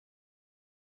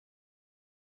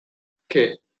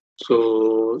Okay,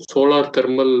 so solar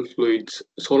thermal fluids.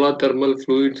 Solar thermal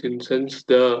fluids in sense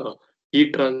the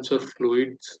heat transfer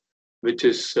fluids which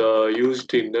is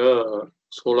used in the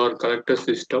solar collector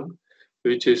system,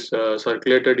 which is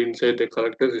circulated inside the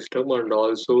collector system and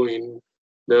also in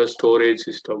the storage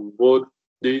system. Both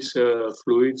these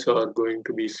fluids are going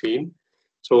to be seen.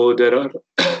 So there are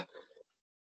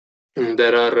 5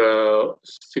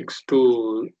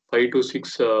 to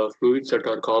 6 fluids that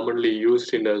are commonly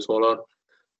used in a solar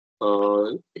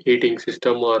heating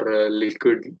system or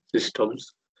liquid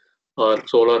systems or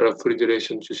solar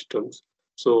refrigeration systems.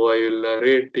 So I will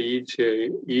narrate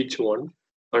each one,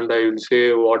 and I will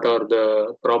say what are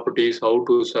the properties, how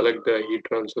to select the heat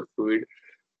transfer fluid,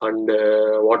 and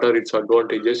what are its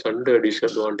advantages and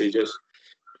disadvantages.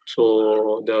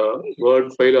 So the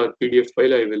Word file or PDF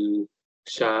file I will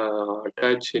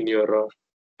attach in your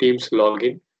Teams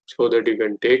login so that you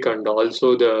can take, and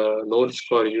also the notes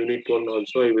for Unit 1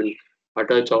 also I will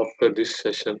attach after this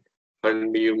session,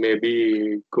 and you may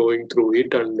be going through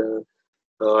it, and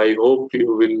I hope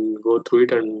you will go through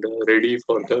it and ready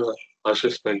for the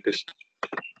assessment test.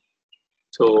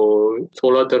 So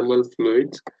solar thermal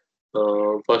fluids.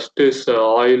 First is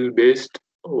oil-based,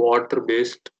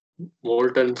 water-based,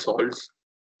 molten salts,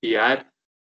 air,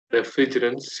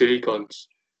 refrigerants, silicons.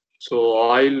 So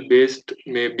oil-based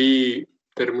may be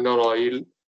terminal oil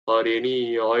or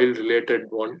any oil-related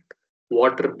one.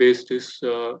 Water-based is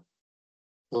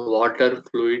water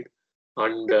fluid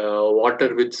and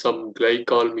water with some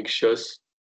glycol mixtures,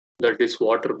 that is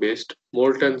water based.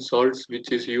 Molten salts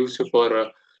which is used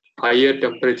for higher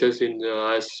temperatures in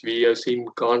as we have seen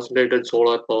concentrated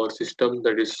solar power system,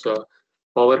 that is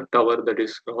power tower, that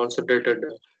is concentrated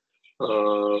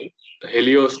uh,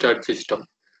 heliostat system.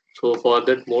 So for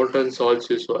that molten salts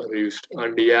is used,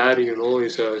 and the air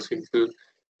is a simple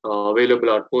available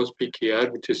atmospheric air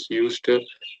which is used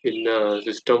in a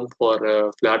system for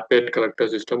a flat plate collector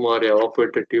system or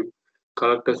evaporative tube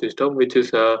collector system, which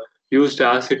is used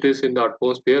as it is in the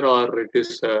atmosphere, or it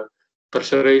is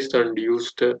pressurized and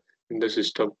used in the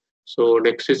system. So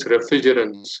next is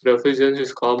refrigerants. Refrigerants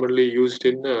is commonly used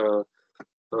in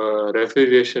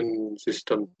refrigeration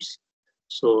systems.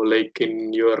 So like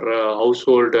in your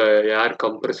household air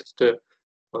compressed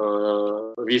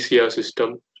VCR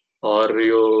system, or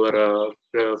your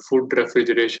food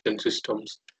refrigeration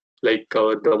systems like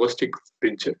our domestic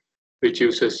fridge, which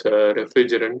uses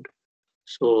refrigerant.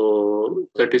 So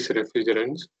that is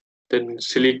refrigerants. Then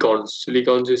silicons.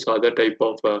 Silicons is other type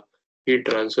of heat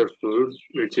transfer fluid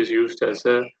which is used as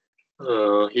a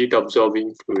heat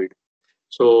absorbing fluid.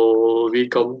 So we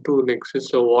come to next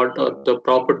is what are the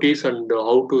properties and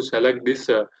how to select this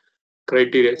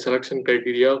selection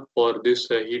criteria for this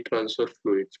heat transfer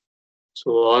fluids.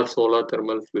 So or solar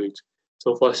thermal fluids.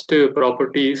 So first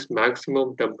property is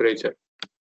maximum temperature.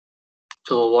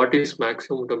 So what is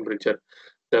maximum temperature?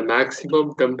 The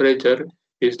maximum temperature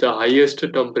is the highest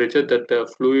temperature that the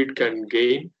fluid can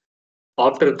gain.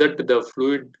 After that, the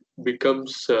fluid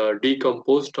becomes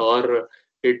decomposed, or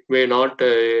it may not.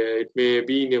 It may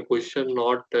be in a position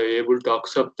not able to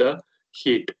accept the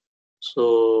heat.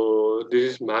 So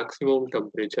this is maximum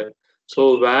temperature.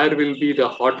 So where will be the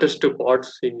hottest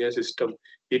parts in a system?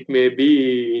 It may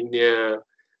be in a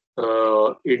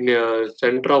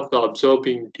center of the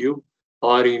absorbing tube,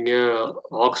 or in a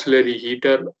auxiliary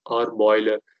heater or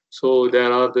boiler. So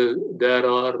there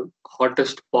are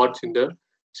hottest parts in the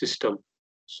system.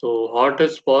 So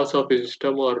hottest parts of a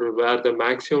system are where the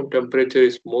maximum temperature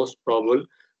is most probable,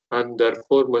 and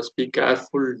therefore must be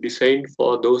careful designed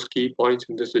for those key points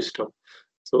in the system.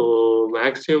 So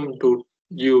maximum to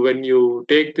you when you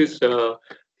take this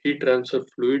heat transfer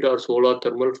fluid or solar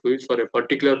thermal fluid for a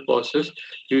particular process,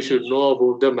 you should know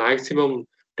about the maximum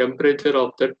temperature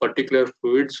of that particular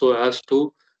fluid so as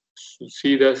to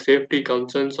see the safety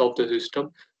concerns of the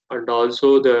system, and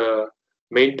also the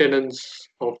maintenance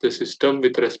of the system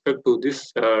with respect to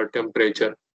this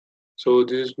temperature. So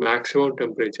this is maximum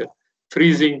temperature.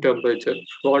 Freezing temperature.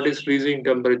 What is freezing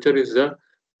temperature? Is the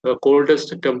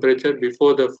coldest temperature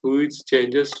before the fluids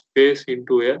changes phase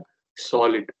into a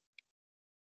solid.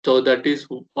 So that is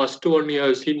first one you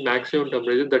have seen maximum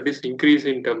temperature, that is increase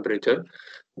in temperature.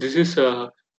 This is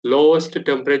lowest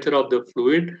temperature of the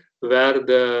fluid where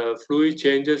the fluid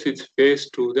changes its phase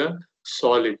to the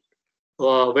solid.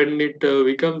 When it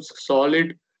becomes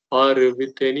solid or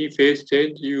with any phase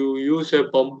change, you use a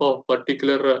pump of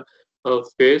particular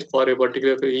phase for a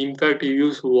particular phase. In fact, you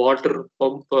use water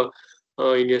pump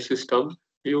in a system.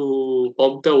 You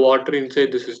pump the water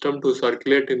inside the system to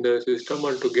circulate in the system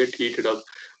and to get heated up.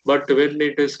 But when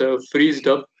it is freezed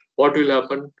up, what will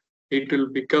happen? it will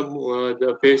become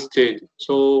the phase change.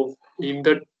 So in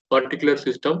that particular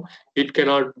system, it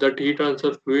cannot, that heat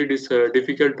transfer fluid is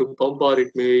difficult to pump, or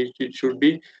it should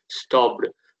be stopped.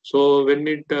 So when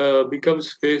it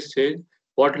becomes phase change,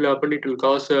 what will happen? It will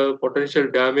cause potential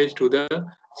damage to the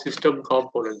system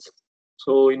components.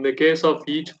 So in the case of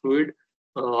each fluid,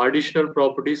 additional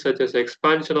properties such as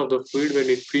expansion of the fluid when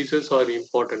it freezes are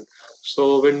important.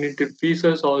 So when it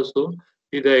freezes also,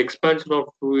 the expansion of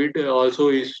fluid also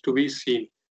is to be seen.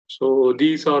 So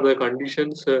these are the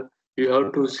conditions you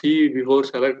have to see before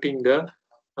selecting the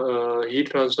heat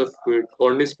transfer fluid.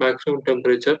 One is maximum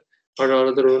temperature and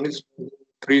another one is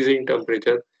freezing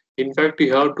temperature. In fact,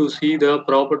 you have to see the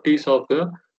properties of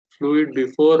the fluid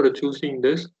before choosing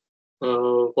this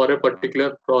for a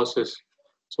particular process.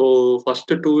 So first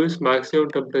two is maximum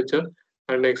temperature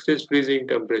and next is freezing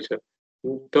temperature.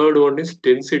 Third one is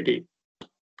density.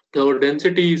 So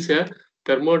density is a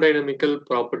thermodynamical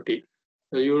property.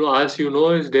 As you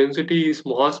know, is density is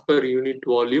mass per unit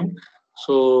volume.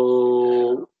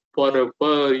 So for a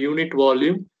per unit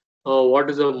volume, what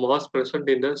is the mass present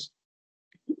in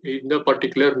the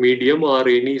particular medium or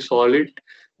any solid?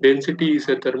 Density is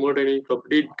a thermodynamic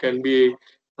property. It can be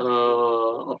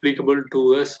applicable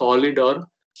to a solid or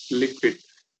liquid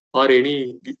or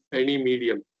any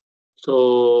medium.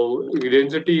 So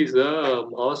density is the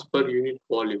mass per unit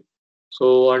volume.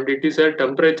 So and it is a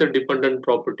temperature dependent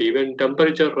property. When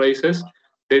temperature rises,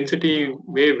 density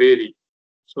may vary.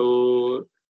 So,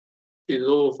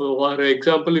 for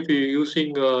example, if you're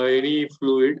using any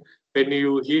fluid, when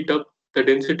you heat up, the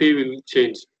density will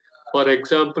change. For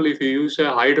example, if you use a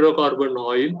hydrocarbon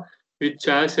oil, which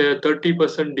has a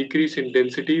 30% decrease in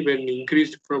density when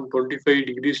increased from 25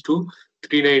 degrees to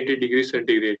 390 degrees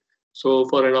centigrade. So,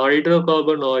 for an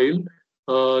hydrocarbon oil,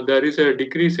 there is a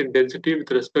decrease in density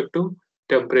with respect to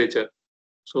temperature.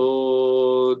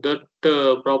 So that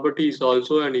property is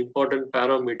also an important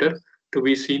parameter to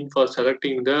be seen for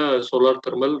selecting the solar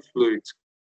thermal fluids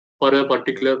for a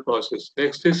particular process.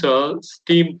 Next is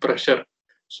steam pressure.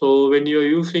 So when you are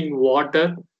using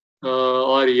water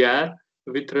or air,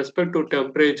 with respect to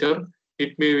temperature,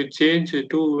 it may change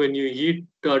to when you heat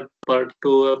to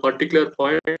a particular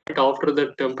point. After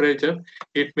that temperature,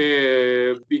 it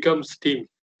may become steam.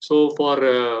 So for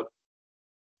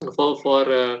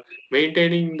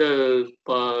maintaining the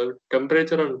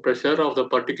temperature and pressure of the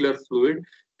particular fluid,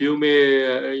 you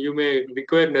may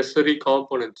require necessary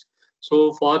components.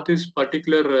 So for this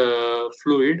particular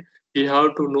fluid, you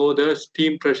have to know the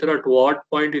steam pressure, at what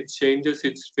point it changes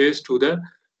its phase to the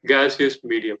gaseous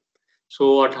medium.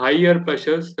 So at higher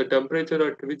pressures, the temperature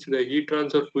at which the heat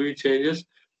transfer fluid changes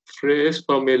phase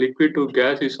from a liquid to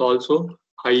gas is also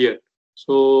higher.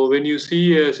 So when you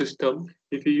see a system,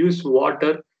 if you use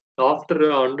water, after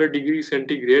 100 degrees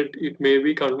centigrade, it may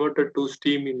be converted to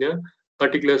steam in a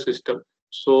particular system.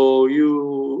 So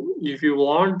if you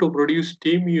want to produce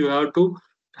steam, you have to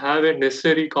have a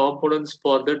necessary components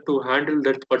for that to handle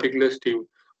that particular steam,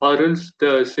 or else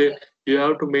you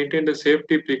have to maintain the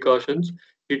safety precautions.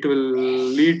 It will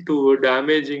lead to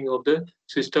damaging of the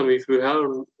system if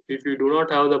you do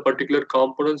not have the particular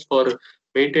components for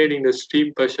maintaining the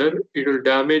steam pressure. It will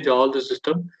damage all the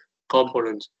system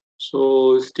components.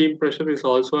 So steam pressure is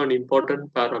also an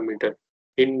important parameter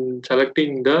in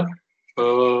selecting the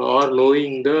or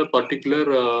knowing the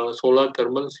particular solar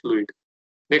thermal fluid.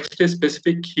 Next is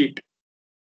specific heat.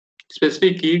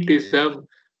 Specific heat is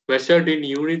measured in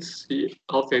units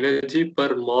of energy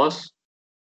per mass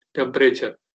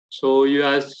temperature. So you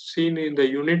have seen in the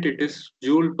unit, it is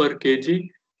joule per kg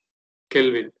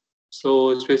Kelvin.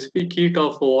 So specific heat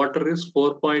of water is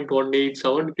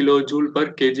 4.187 kilojoule per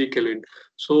kg Kelvin.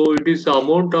 So it is the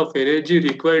amount of energy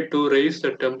required to raise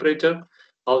the temperature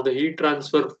of the heat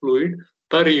transfer fluid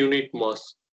per unit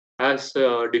mass as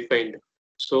defined.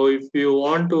 So if you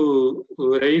want to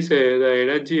raise the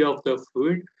energy of the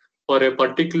fluid for a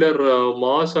particular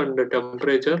mass and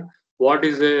temperature, what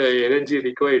is the energy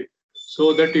required,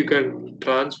 so that you can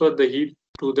transfer the heat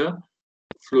to the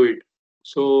fluid.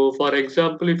 So, for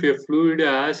example, if a fluid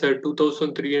has a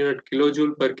 2300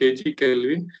 kilojoule per kg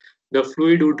Kelvin, the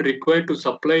fluid would require to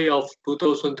supply of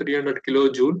 2300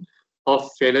 kilojoule of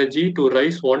energy to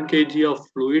rise 1 kg of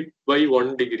fluid by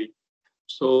 1 degree.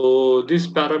 So, these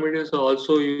parameters are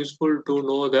also useful to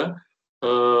know the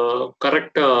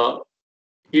correct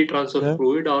heat transfer Sir,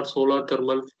 fluid or solar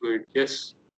thermal fluid.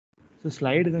 Yes, so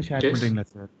slide தான் share yes. பண்றீங்களா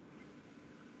sir?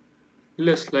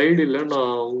 இல்ல slide இல்ல.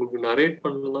 நான் உங்களுக்கு narrate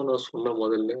பண்ணலாம் நான் சொன்னேன்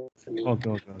முதல்ல. நீங்க ஓகே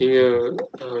ஓகே நீங்க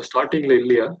ஓகே. ஸ்டார்டிங்ல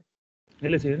இல்லையா?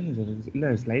 இல்ல சார், இருங்க சார். இல்ல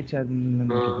ஸ்லைட் ஷேர்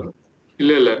பண்ணலன்னு கேக்குறேன்.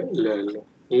 இல்ல.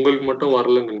 உங்களுக்கு மட்டும்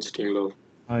வரலன்னு நினைச்சிட்டீங்களோ?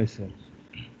 ஆ சார்.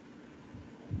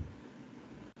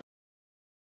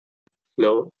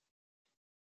 Hello.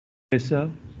 Yes sir.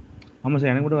 ஆமாம் சார்,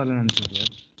 எனக்கு கூட வரலன்னு நினச்சேன்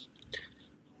சார்.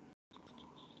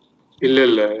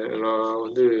 இல்ல நான்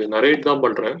வந்து நரேட் தான்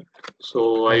பண்றேன். So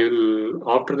I will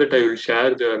after that I will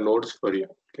share the notes for you.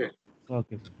 Okay.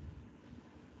 Okay sir.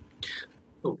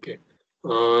 Okay.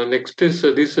 Next is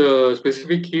this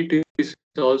specific heat is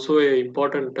also an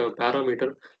important parameter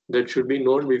that should be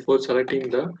known before selecting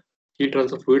the heat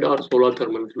transfer fluid or solar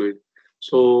thermal fluid.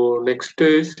 So next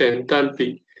is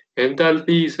enthalpy.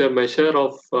 Enthalpy is a measure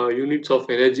of units of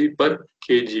energy per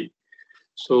kg.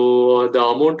 So the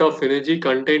amount of energy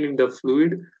contained in the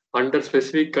fluid under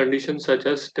specific conditions such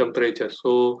as temperature.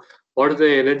 So what is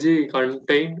the energy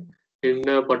contained in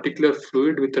a particular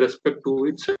fluid with respect to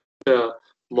its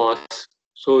mass?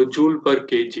 So joule per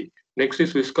kg. Next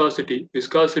is viscosity.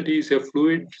 Viscosity is a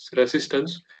fluid's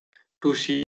resistance to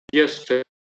shear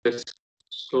stress.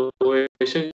 So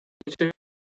essentially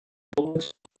how much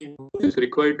is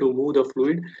required to move the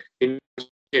fluid in the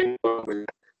environment.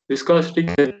 Viscosity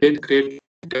can change great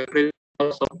temperature of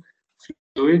some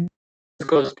fluid.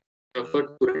 Viscosity effort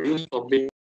to reduce pumping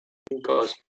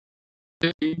cost.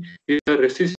 Is the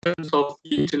resistance of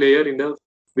each layer in the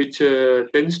which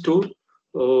tends to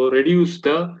reduce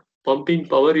the pumping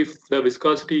power if the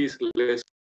viscosity is less.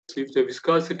 If the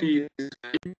viscosity is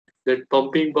high, that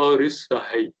pumping power is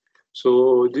high. So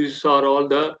these are all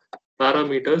the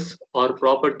parameters or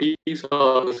properties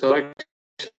or select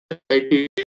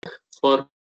criteria for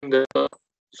the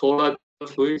solar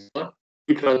fluids or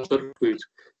heat transfer fluids.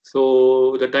 So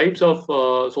the types of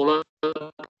solar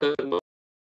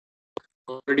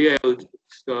already I have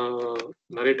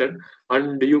narrated,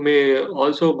 and you may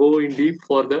also go in deep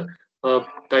for the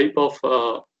type of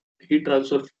heat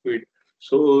transfer fluid.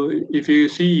 So if you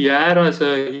see air as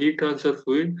a heat transfer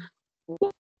fluid,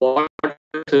 what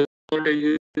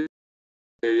advantages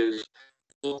is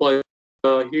for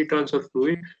heat transfer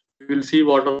fluid, we will see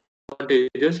what are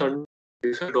advantages and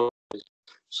disadvantages.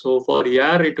 So for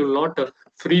air, it will not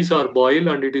freeze or boil,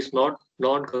 and it is not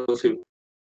non-corrosive,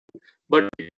 but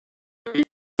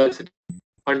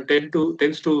and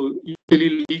tends to easily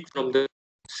leak from the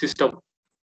system.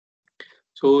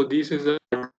 So this is the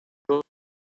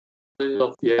advantage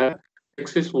of air.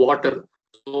 Next is water.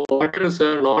 So water is a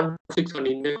non-toxic and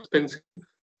inexpensive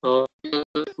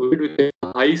fluid with a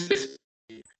high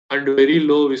salinity and very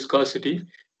low viscosity.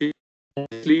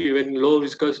 Obviously, when low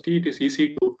viscosity, it is easy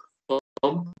to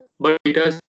pump, but it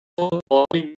has no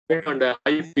boiling point and a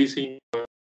high freezing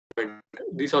point.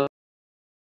 These are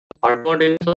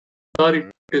advantages. Or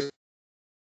it is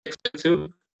expensive,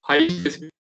 high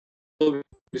specific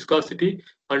viscosity,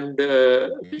 and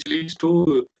which leads to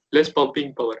less pumping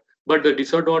power. But the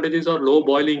disadvantages are low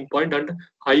boiling point and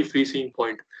high freezing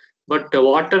point. But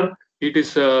water, it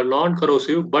is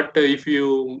non-corrosive. But if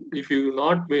you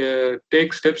not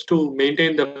take steps to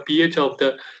maintain the pH of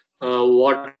the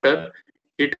water,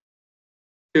 it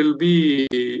will be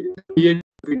pH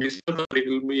will be disturbed. It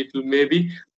will maybe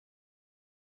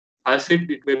acid.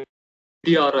 It may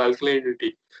be or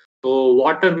alkalinity. So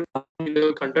water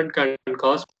mineral content can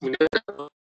cause mineral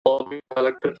forming,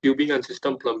 collector tubing, and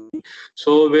system plumbing.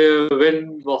 So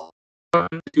when the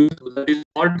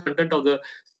salt content of the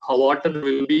water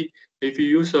will be, if you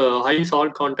use high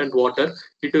salt content water,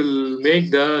 it will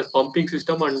make the pumping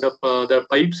system and the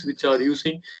pipes which are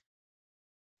using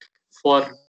for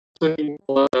fluid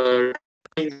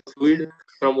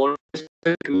from one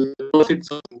to deposit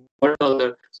some water on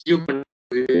the tube, and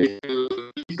it will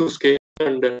lead to scale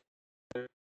and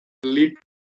lead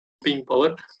pumping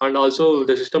power, and also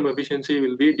the system efficiency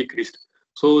will be decreased.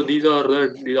 So these are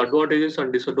the advantages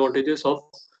and disadvantages of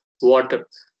water.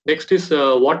 Next is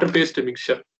water-based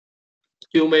mixture.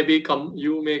 You may come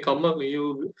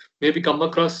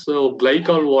across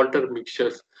glycol water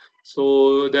mixtures.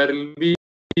 So there will be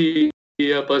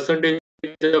a percentage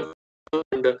of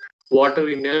water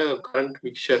in a current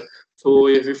mixture. So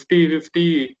a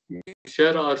 50-50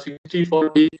 mixture or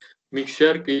 60-40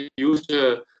 mixture is used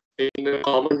in a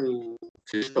common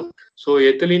system. So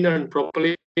ethylene and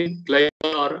propylene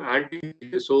glycol are anti.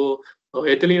 So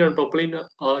ethylene and propylene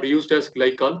are used as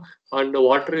glycol, and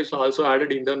water is also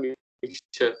added in the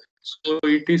mixture. So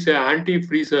it is a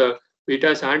antifreeze. It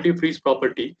has antifreeze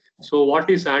property. So what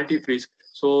is antifreeze?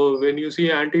 So when you see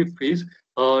antifreeze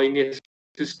in a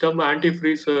system,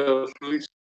 antifreeze fluids,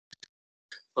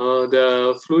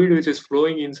 the fluid which is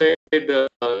flowing inside the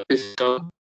system,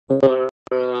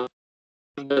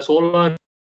 the solar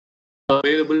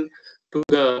available to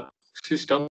the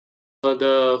system,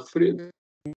 the free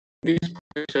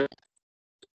pressure.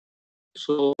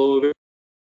 So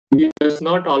it does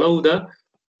not allow the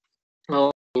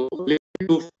liquid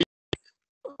to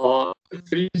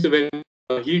freeze when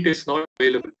heat is not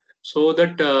available, so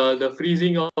that the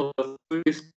freezing of the fluid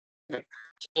is.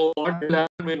 So what will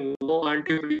happen when no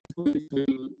antifreeze fluid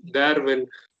will there when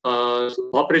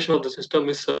operation of the system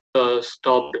is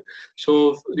stopped? So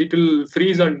it will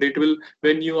freeze and it will,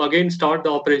 when you again start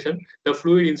the operation, the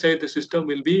fluid inside the system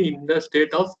will be in the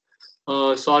state of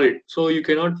solid. So you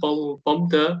cannot pump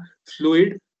the fluid,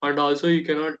 and also you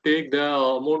cannot take the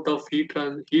amount of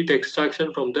heat extraction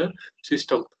from the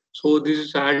system. So this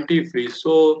is antifreeze.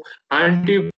 So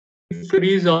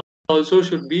antifreeze also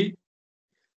should be,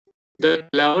 the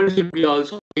level should be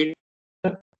also maintained,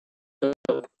 so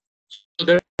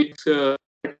that it's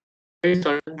based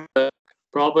and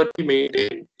properly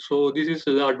maintained. So this is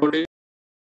the advantage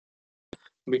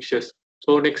mixtures.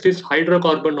 So next is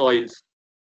hydrocarbon oils.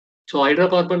 So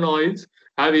hydrocarbon oils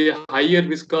have a higher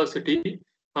viscosity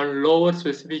and lower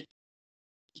specific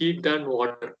heat than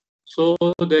water. So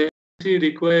the energy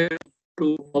required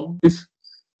to pump is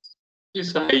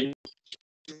high.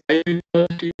 High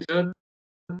viscosity is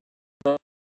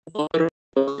or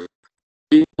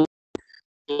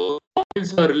so oils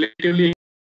are relatively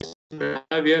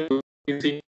have a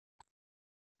using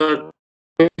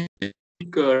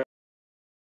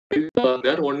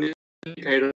there one is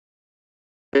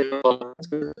hydrocarbons,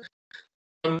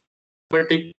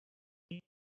 aromatic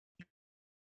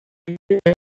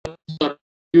are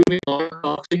purely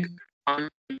non-toxic and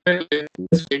maintain.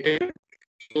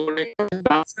 So next,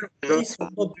 Sir, voice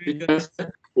ரொம்ப break which has ஆகுது a sir.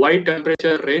 wide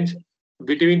temperature range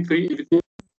between free.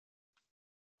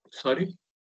 Sorry,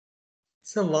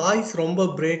 Sir, voice ரொம்ப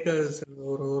break ஆகுது sir.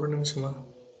 ஒரு நிமிஷமா.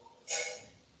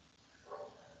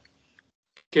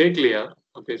 கேட்கலையா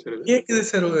நான் பேசுறது? கேக்குது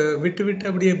சார், விட்டு விட்டு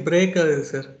அப்படியே பிரேக் ஆகுது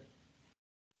சார்.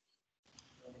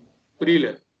 புரியல.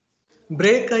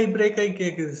 பிரேக் ஆகி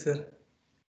கேக்குது சார்.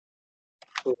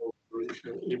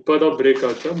 இப்பதான் பிரேக்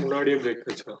ஆச்சா, முன்னாடியே பிரேக்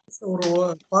ஆச்சா? ஒரு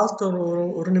பாஸ்ட்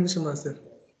ஒரு நிமிஷமா சார்.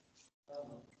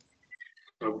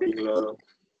 அப்படிங்களா?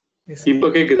 இப்ப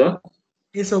கேக்குதா?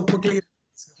 எஸ் சார், இப்போ clear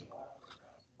sir.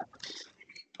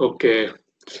 Okay,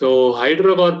 so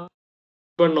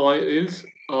hydrocarbon oils.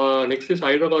 Next is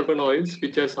hydrocarbon oils,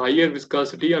 which has higher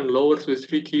viscosity and lower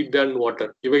specific heat than water.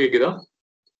 இப்ப கேக்குதா?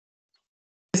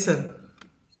 Yes sir.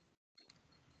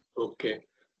 Okay,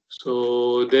 so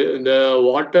the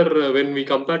water, when we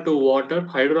compare to water,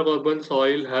 hydrocarbons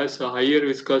oil has a higher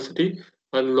viscosity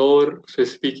and lower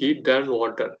specific heat than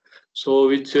water. So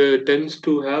which tends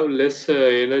to have less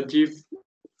energy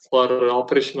for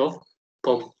operation of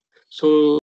pump. So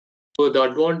the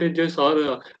advantages are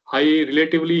high,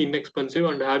 relatively inexpensive,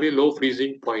 and have a low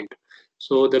freezing point.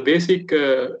 So the basic,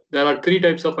 there are three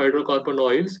types of hydrocarbon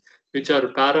oils, which are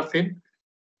paraffin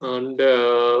and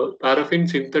paraffin,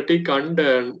 synthetic, and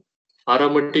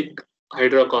aromatic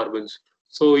hydrocarbons.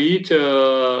 So each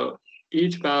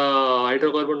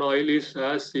hydrocarbon oil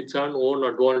has its own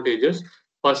advantages.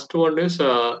 First one is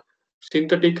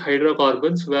synthetic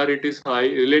hydrocarbons, where it is high,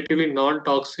 relatively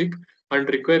non-toxic and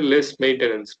require less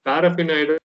maintenance. Paraffin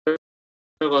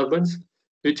hydrocarbons,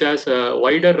 which has a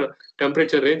wider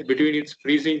temperature range between its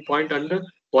freezing point and the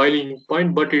boiling point,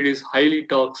 but it is highly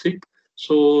toxic,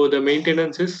 so the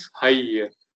maintenance is high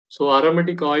here. So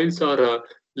aromatic oils are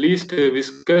least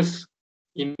viscous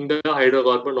in the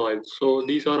hydrocarbon oils. So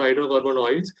these are hydrocarbon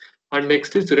oils. And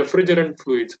next is refrigerant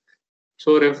fluids.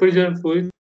 So refrigerant fluids,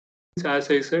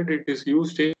 as I said, it is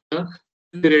used in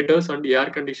refrigerators and air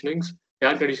conditioners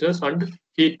and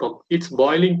heat pump. Its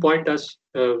boiling point is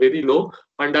very low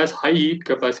and has high heat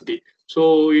capacity.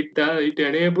 So it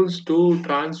enables to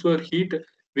transfer heat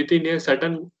within a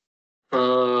certain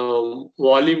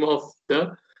volume of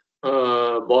the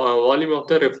volume of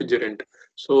the refrigerant.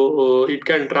 So it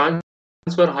can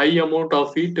transfer high amount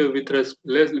of heat with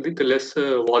less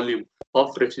volume of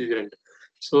refrigerant.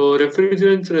 So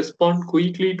refrigerants respond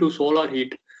quickly to solar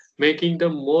heat, making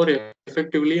them more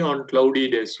effectively on cloudy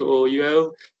days. So you have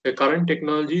a current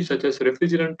technology such as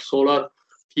refrigerant solar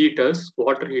heaters,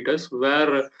 water heaters,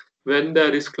 where when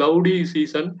there is cloudy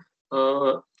season,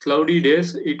 cloudy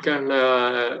days, it can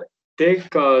take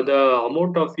the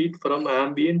amount of heat from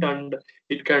ambient and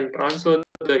it can transfer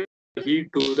the heat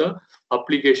to the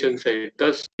application side.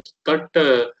 Thus, that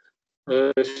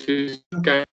system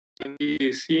can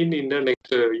be seen in the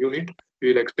next unit.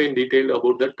 We will explain detail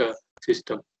about that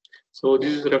system. So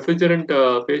this is refrigerant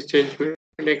phase change.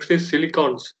 Next is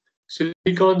silicons.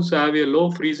 Silicons have a low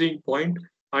freezing point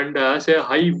and has a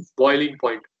high boiling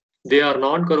point. They are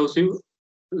non-corrosive,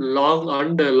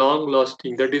 long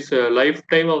lasting. That is,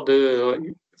 lifetime of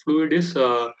the fluid is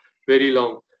very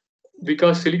long.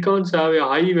 Because silicons have a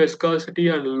high viscosity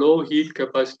and low heat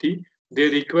capacity, they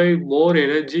require more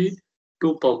energy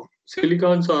to pump.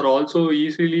 Silicons are also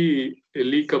easily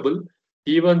leakable,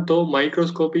 even though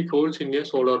microscopic holes in a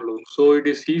solar loop. So it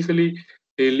is easily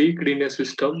leaked in a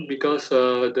system because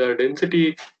the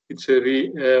density it's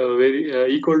very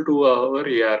equal to our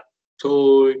air.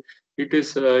 So it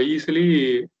is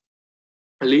easily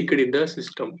leaked in the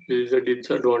system. This is the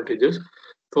disadvantages.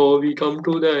 So we come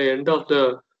to the end of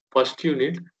the first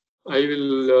unit. I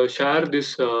will share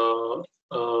this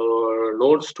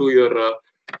notes to your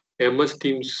MS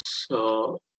Teams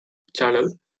channel,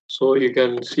 so you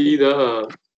can see the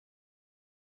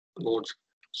notes.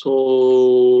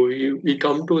 So we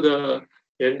come to the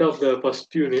end of the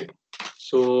first unit.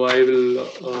 So I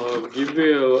will give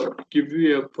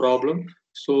you a problem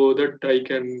so that I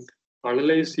can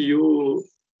analyze you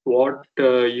what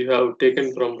you have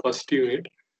taken from first unit.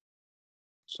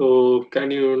 So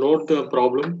can you note the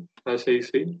problem as I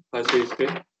say?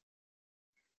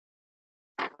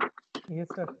 Yes,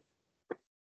 sir.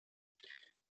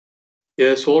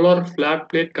 A solar flat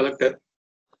plate collector.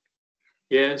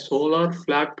 A solar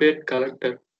flat plate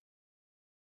collector.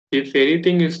 If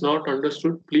anything is not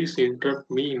understood, please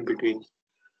interrupt me in between.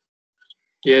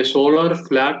 A solar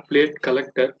flat plate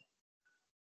collector.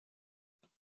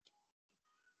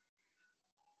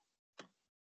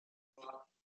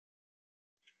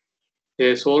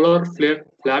 A solar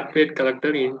flat plate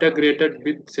collector integrated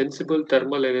with sensible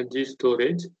thermal energy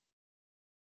storage.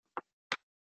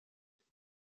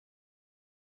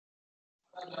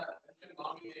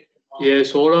 A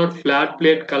solar flat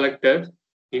plate collector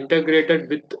integrated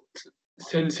with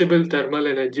sensible thermal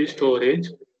energy storage.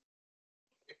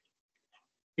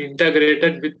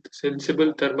 Integrated with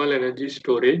sensible thermal energy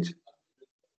storage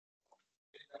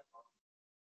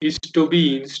is to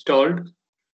be installed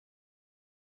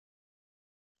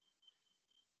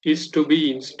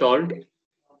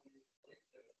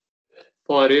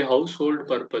for a household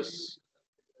purpose.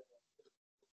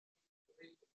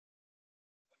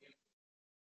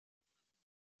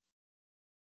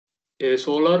 A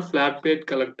solar flat plate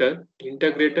collector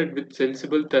integrated with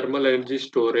sensible thermal energy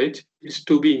storage is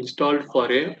to be installed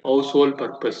for a household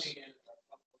purpose.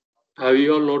 Have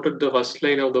you all noted the first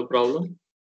line of the problem?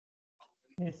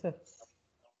 Yes, sir.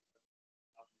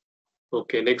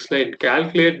 Okay, next line.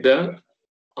 Calculate the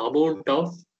amount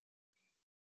of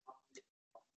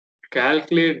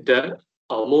calculate the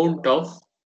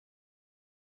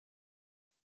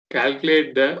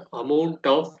amount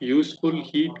of useful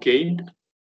heat gained.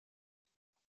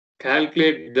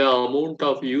 Calculate the amount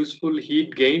of useful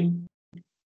heat gained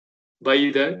by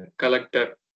the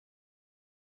collector.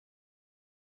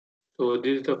 So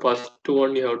this is the first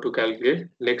one you have to calculate.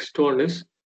 Next one is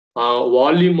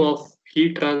volume of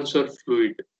heat transfer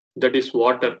fluid, that is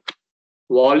water.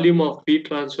 Volume of heat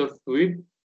transfer fluid,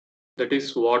 that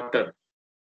is water.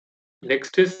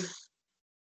 Next is,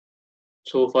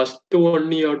 so first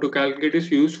one you have to calculate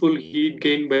is useful heat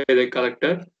gain by the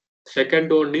collector.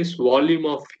 Second one is volume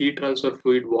of heat transfer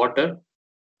fluid, water.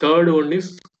 Third one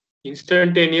is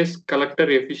instantaneous collector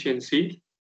efficiency.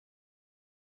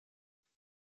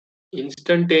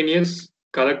 Instantaneous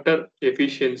collector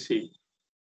efficiency.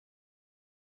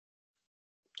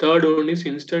 Third one is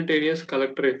instantaneous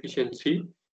collector efficiency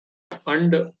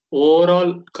and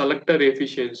overall collector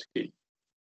efficiency.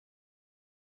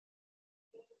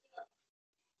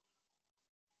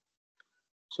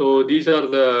 So these are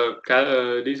the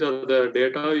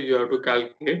data you have to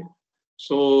calculate.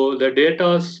 So the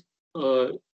datas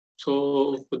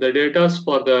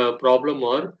for the problem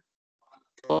are,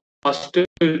 first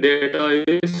data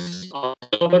is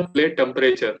absorber plate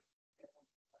temperature.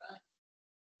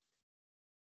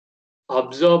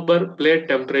 Absorber plate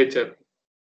temperature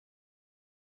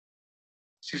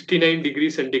 69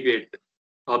 degrees centigrade.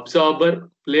 Absorber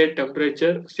plate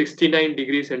temperature 69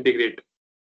 degrees centigrade.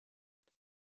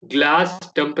 Glass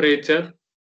temperature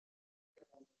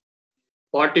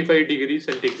 45 degrees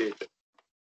centigrade.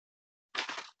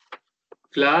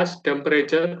 Glass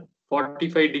temperature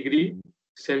 45 degree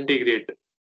centigrade.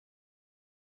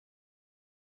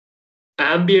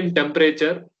 Ambient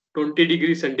temperature 20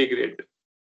 degrees centigrade.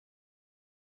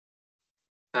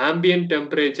 Ambient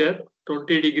temperature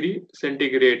 20 degree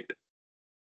centigrade.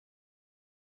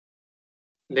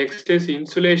 Next is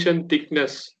insulation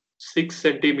thickness 6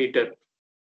 centimeter.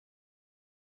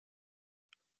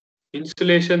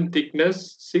 Insulation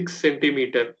thickness 6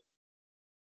 centimeter.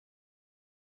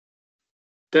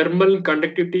 Thermal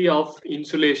conductivity of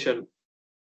insulation.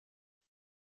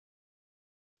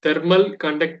 Thermal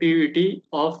conductivity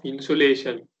of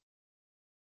insulation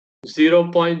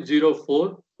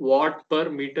 0.04 watt per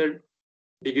meter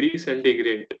degree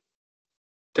centigrade.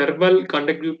 Thermal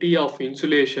conductivity of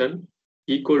insulation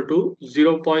equal to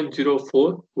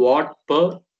 0.04 watt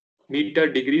per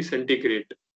meter degree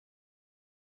centigrade.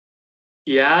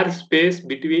 Air space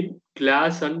between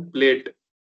glass and plate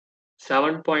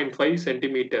 7.5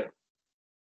 centimeter.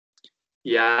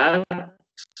 Air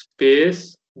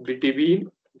space between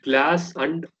glass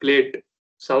and plate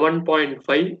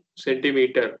 7.5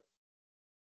 centimeter.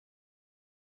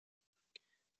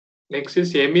 Next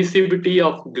is emissivity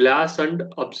of glass and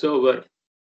absorber.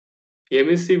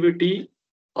 Emissivity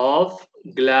of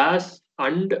glass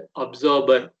and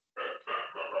absorber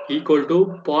equal to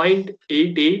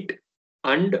 0.88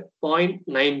 and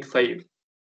 0.95.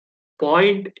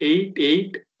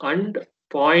 0.88 and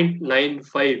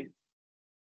 0.95.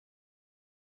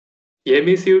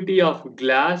 Emissivity of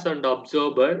glass and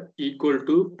absorber equal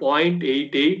to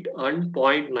 0.88 and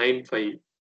 0.95.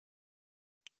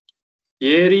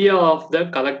 Area of the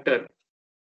collector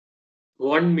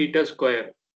 1 meter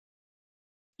square.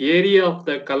 Area of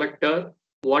the collector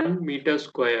 1 meter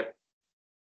square.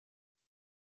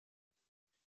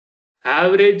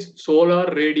 Average solar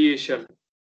radiation.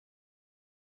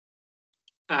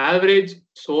 Average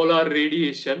solar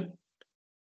radiation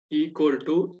equal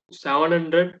to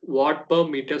 700 watt per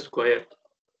meter square.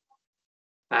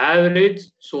 Average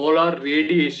solar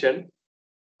radiation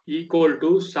equal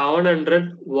to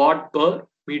 700 watt per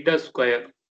meter square.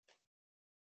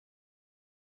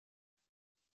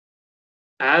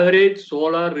 Average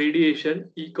solar radiation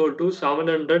equal to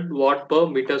 700 watt per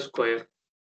meter square.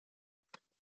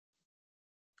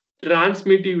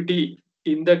 Transmittivity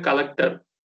in the collector.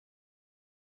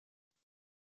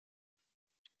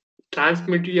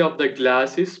 Transmittivity of the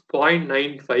glass is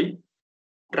 0.95.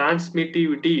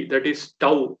 Transmittivity, that is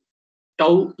tau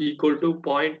equal to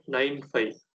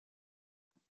 0.95.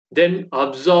 Then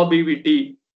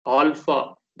absorbivity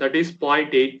alpha, that is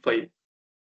 0.85.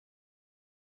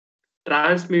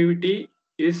 Transmittivity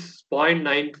is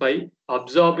 0.95.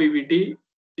 Absorbivity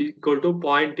equal to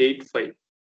 0.85.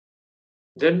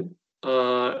 Then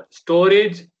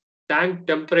storage tank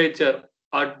temperature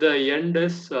at the end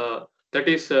is that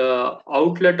is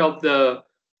outlet of the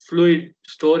fluid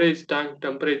storage tank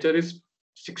temperature is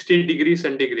 60 degrees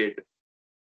centigrade.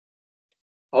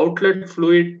 Outlet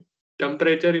fluid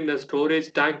temperature in the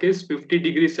storage tank is 50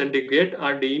 degrees centigrade,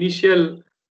 and the initial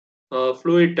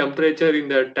fluid temperature in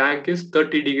the tank is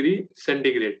 30 degree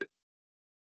centigrade.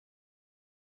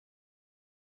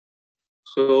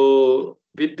 So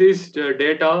with this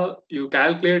data, you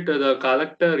calculate the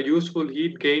collector useful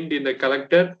heat gained in the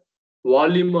collector,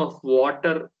 volume of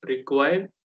water required,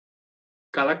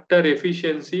 collector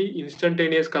efficiency,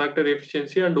 instantaneous collector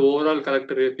efficiency, and overall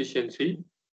collector efficiency.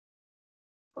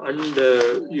 And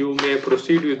you may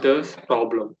proceed with this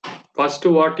problem. First,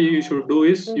 what you should do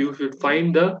is you should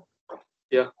find the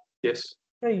yes.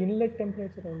 Inlet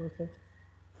temperature, sir?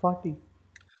 40.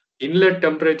 Inlet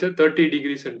temperature 30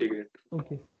 degrees centigrade.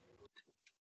 Okay.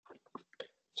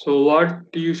 So what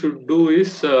you should do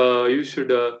is you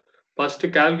should first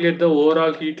calculate the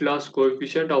overall heat loss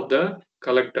coefficient of the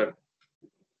collector.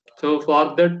 So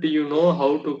for that you know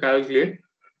how to calculate.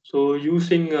 So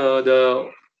using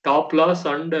the top loss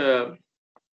and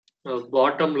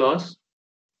bottom loss.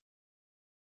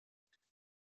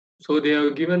 So they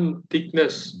have given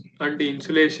thickness and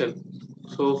insulation.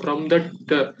 So from that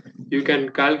you can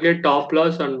calculate top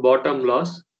loss and bottom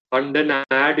loss, and then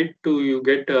add it to you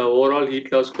get overall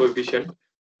heat loss coefficient,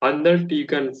 and then you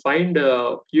can find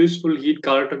useful heat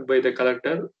collected by the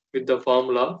collector with the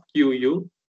formula QU,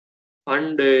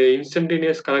 and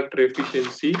instantaneous collector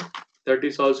efficiency, that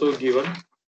is also given,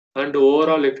 and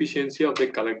overall efficiency of the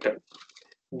collector.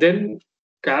 Then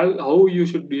how you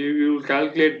will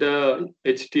calculate the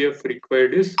HTF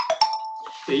required is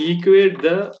equate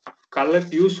the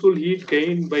useful heat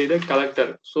gained by the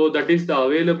collector. So that is the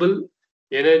available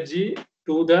energy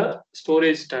to the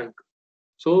storage tank.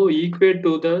 So equate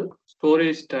to the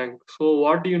storage tank. So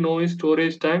what you know is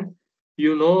storage tank.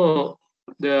 You know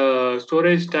the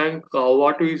storage tank.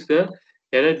 What is the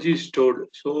energy stored?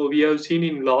 So we have seen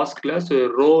in last class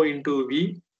rho into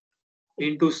V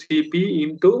into Cp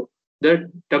into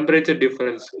the temperature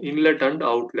difference, inlet and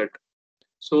outlet.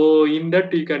 So in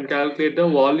that you can calculate the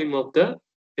volume of the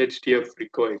HTF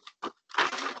required.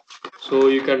 So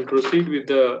you can proceed with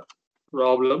the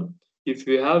problem. If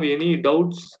you have any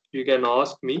doubts, you can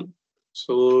ask me.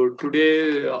 So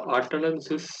today attendance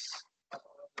is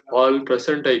all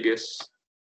present, I guess.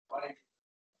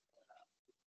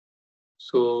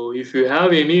 So if you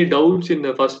have any doubts in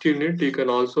the first unit, you can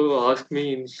also ask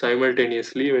me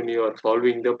simultaneously when you are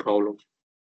solving the problem.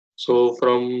 So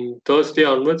from Thursday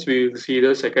onwards, we will see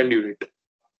the second unit.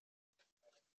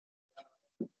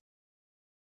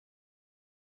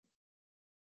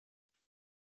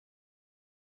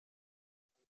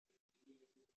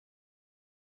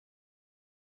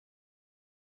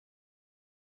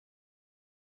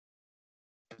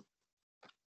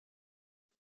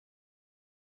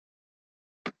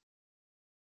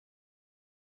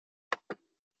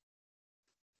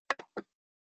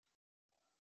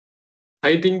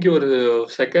 I think your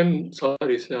assessment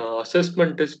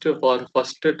test for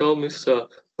first term is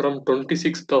from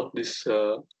 26th of this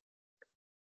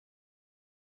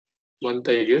month,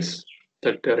 I guess.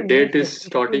 That date Yes, is sir.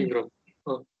 starting 15.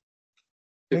 from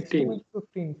Next 15. month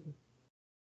 15, sir.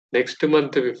 Next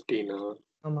month 15.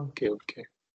 ஆமாங்க. Okay, okay.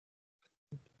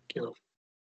 Yeah.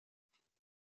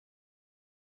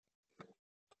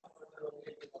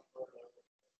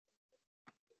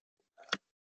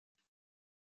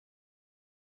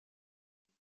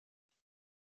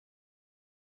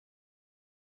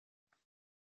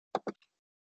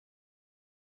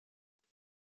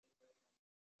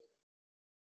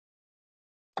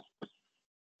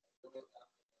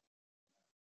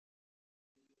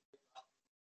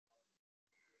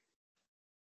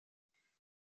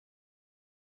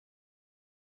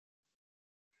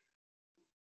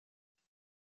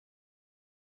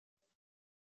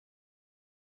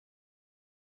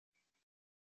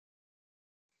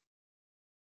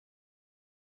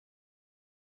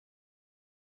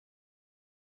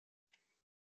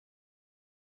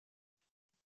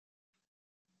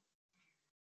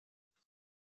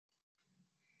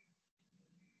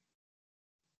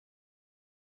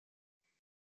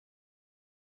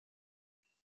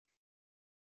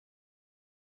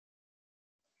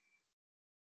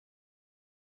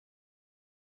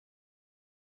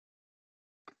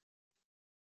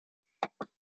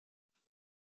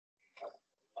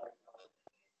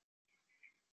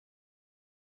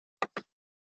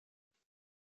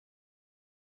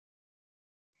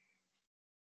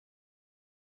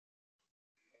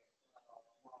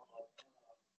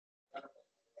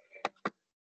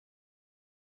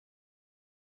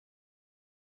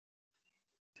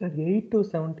 Sir, 8 to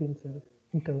 17, sir.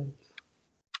 Intervals.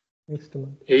 Next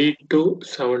month. 8 to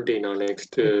 17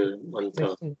 next month.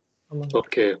 Next month. ஆமாங்க.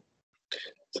 Okay.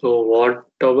 So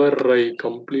whatever I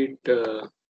complete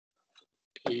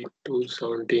 8 to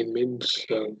 17 means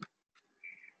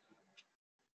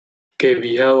okay,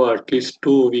 we have at least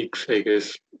 2 weeks, I guess,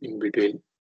 in between.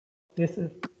 Yes, sir.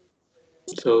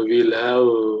 So we'll have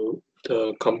the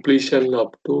completion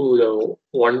up to the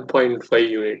 1.5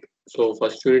 unit. So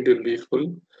first unit will be full.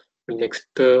 Next,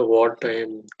 what I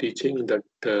am teaching, that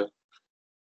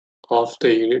half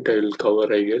the unit I will cover,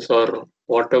 I guess, or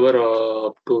whatever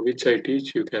up to which I teach,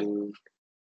 you can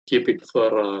keep it for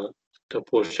the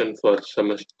portion for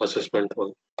semester assessment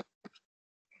one.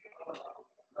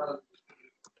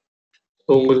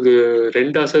 So உங்களுக்கு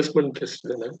ரெண்டு assessment test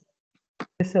தானே?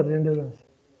 Yes, sir. 2 தான்.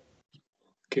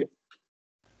 Okay.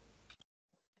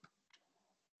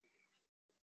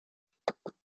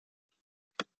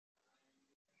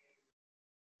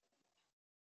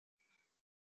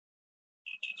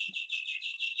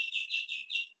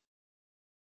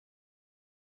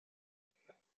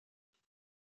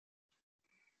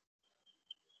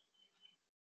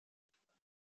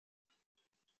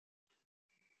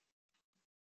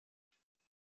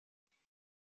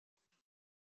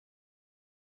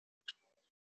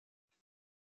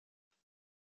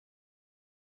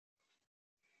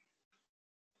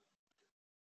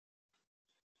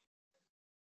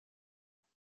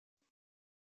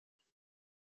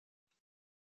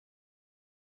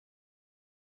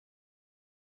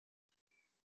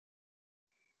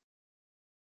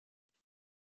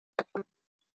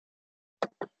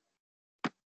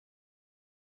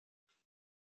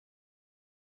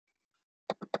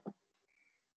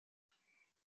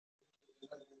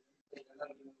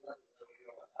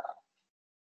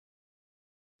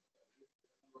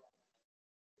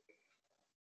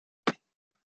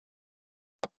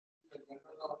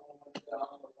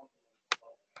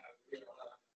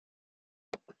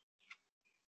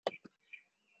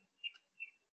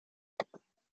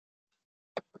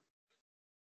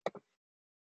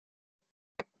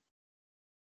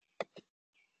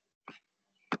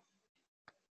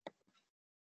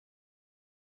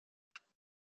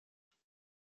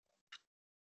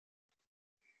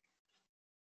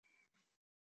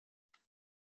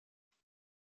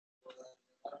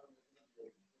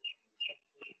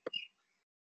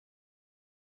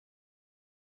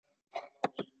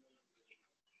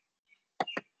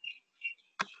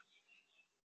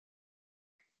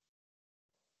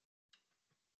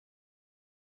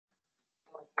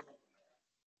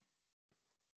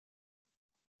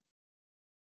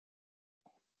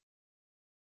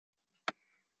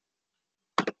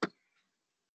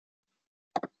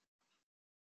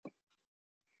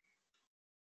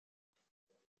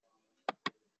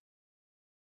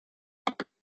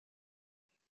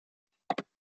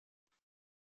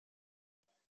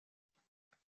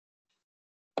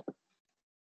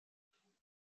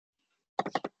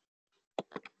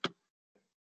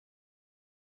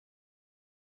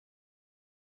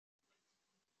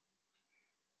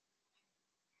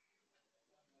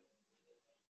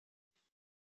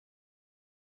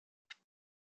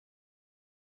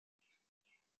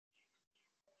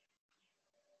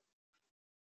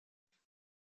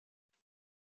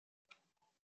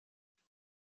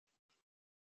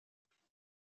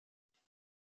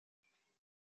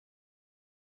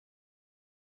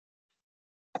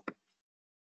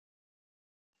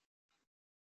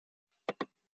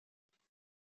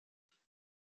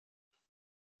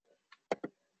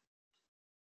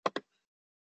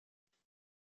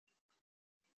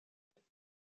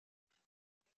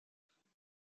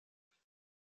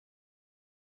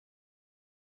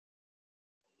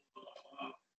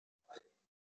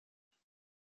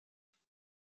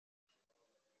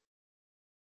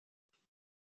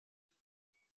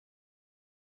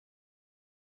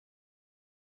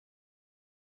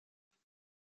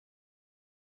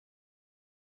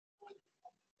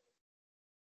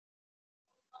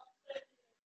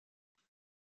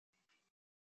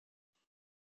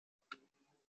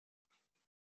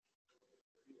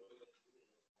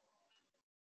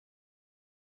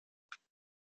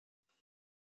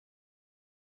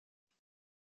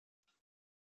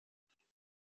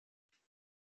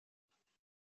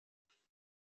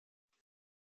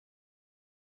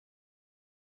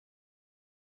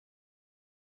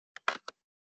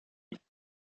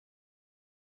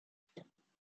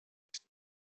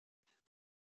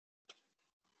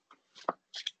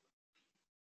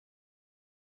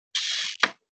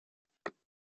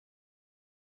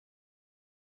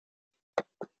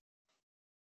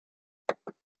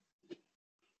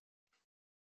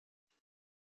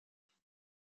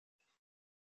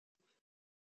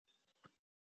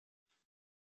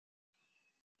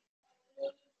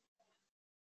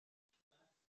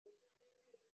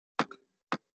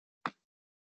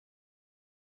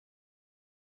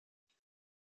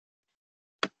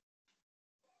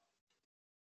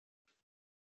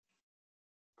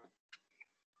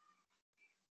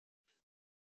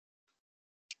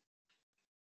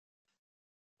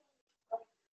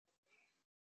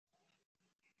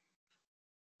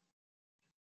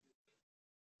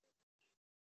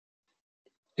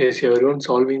 Is everyone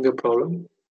solving the problem?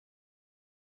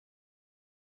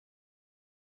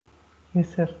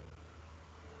 Yes, sir.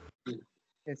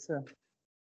 Yes, sir.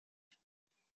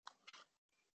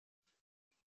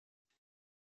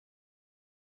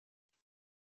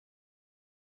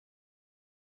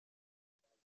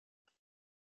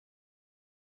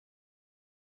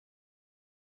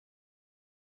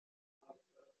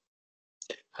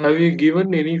 Have you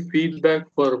given any feedback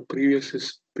for previous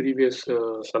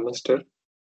semester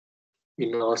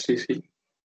in RCC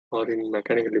or in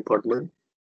mechanical department?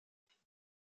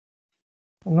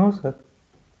 No, sir.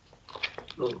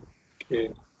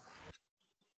 Okay.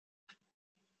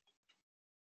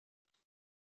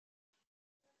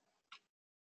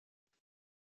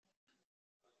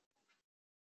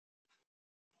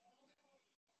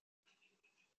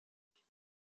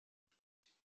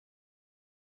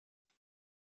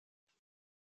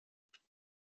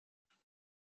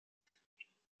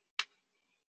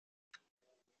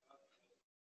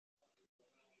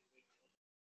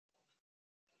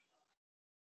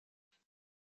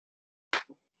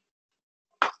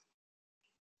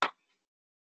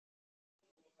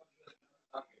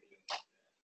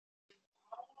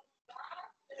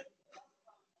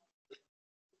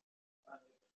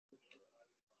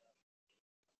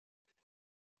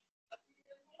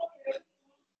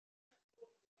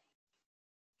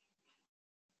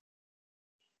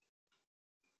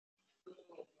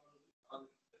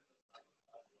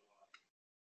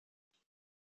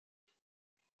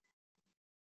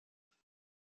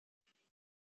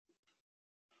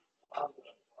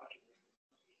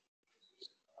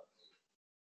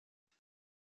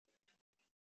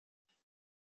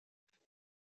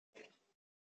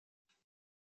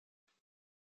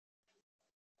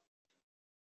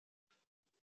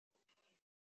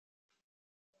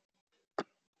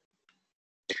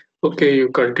 Okay, you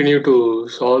continue to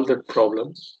solve that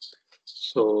problem.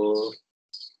 So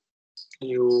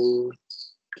you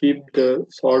keep the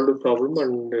solved problem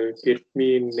and get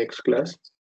me in next class.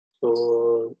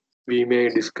 So we may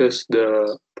discuss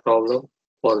the problem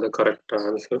for the correct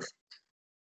answers.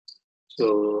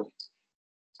 So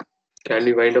can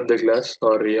we wind up the class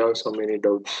or we have so many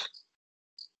doubts?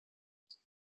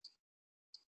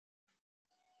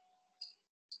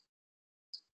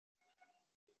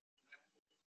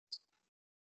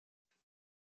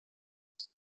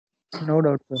 No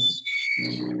doubt, sir.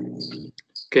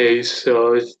 Okay,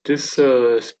 so is this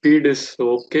speed is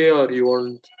okay or you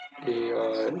want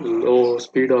the low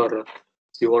speed or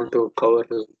you want to cover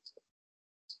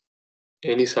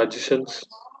any suggestions?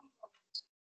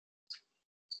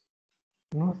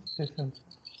 No sessions.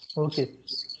 Okay.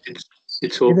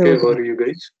 It's Either okay way. for you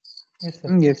guys? Yes,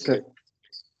 sir. Yes, sir.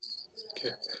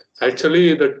 Okay.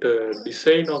 Actually, that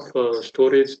design of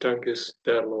storage tank is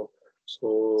there now.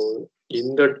 So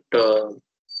in that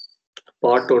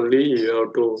part only you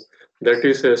have to. That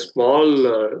is a small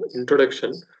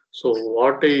introduction. So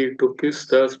what I took is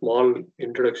the small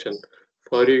introduction.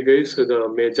 For you guys, the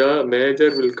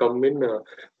major will come in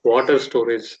water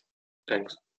storage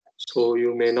tanks. So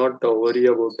you may not worry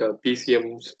about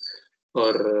PCMs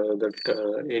or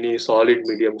that any solid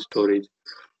medium storage.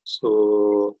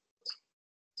 So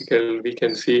we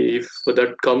can see if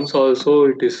that comes also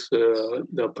it is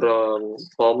the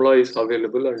formula is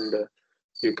available and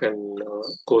you can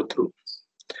go through.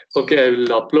 Okay, I will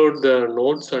upload the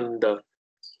notes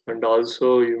and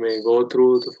also you may go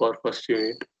through for first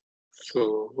unit.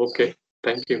 So okay,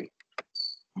 thank you.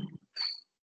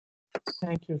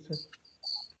 Thank you, sir.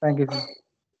 Thank you, sir.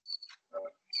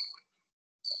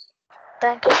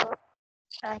 Thank you, sir.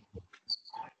 Thank you.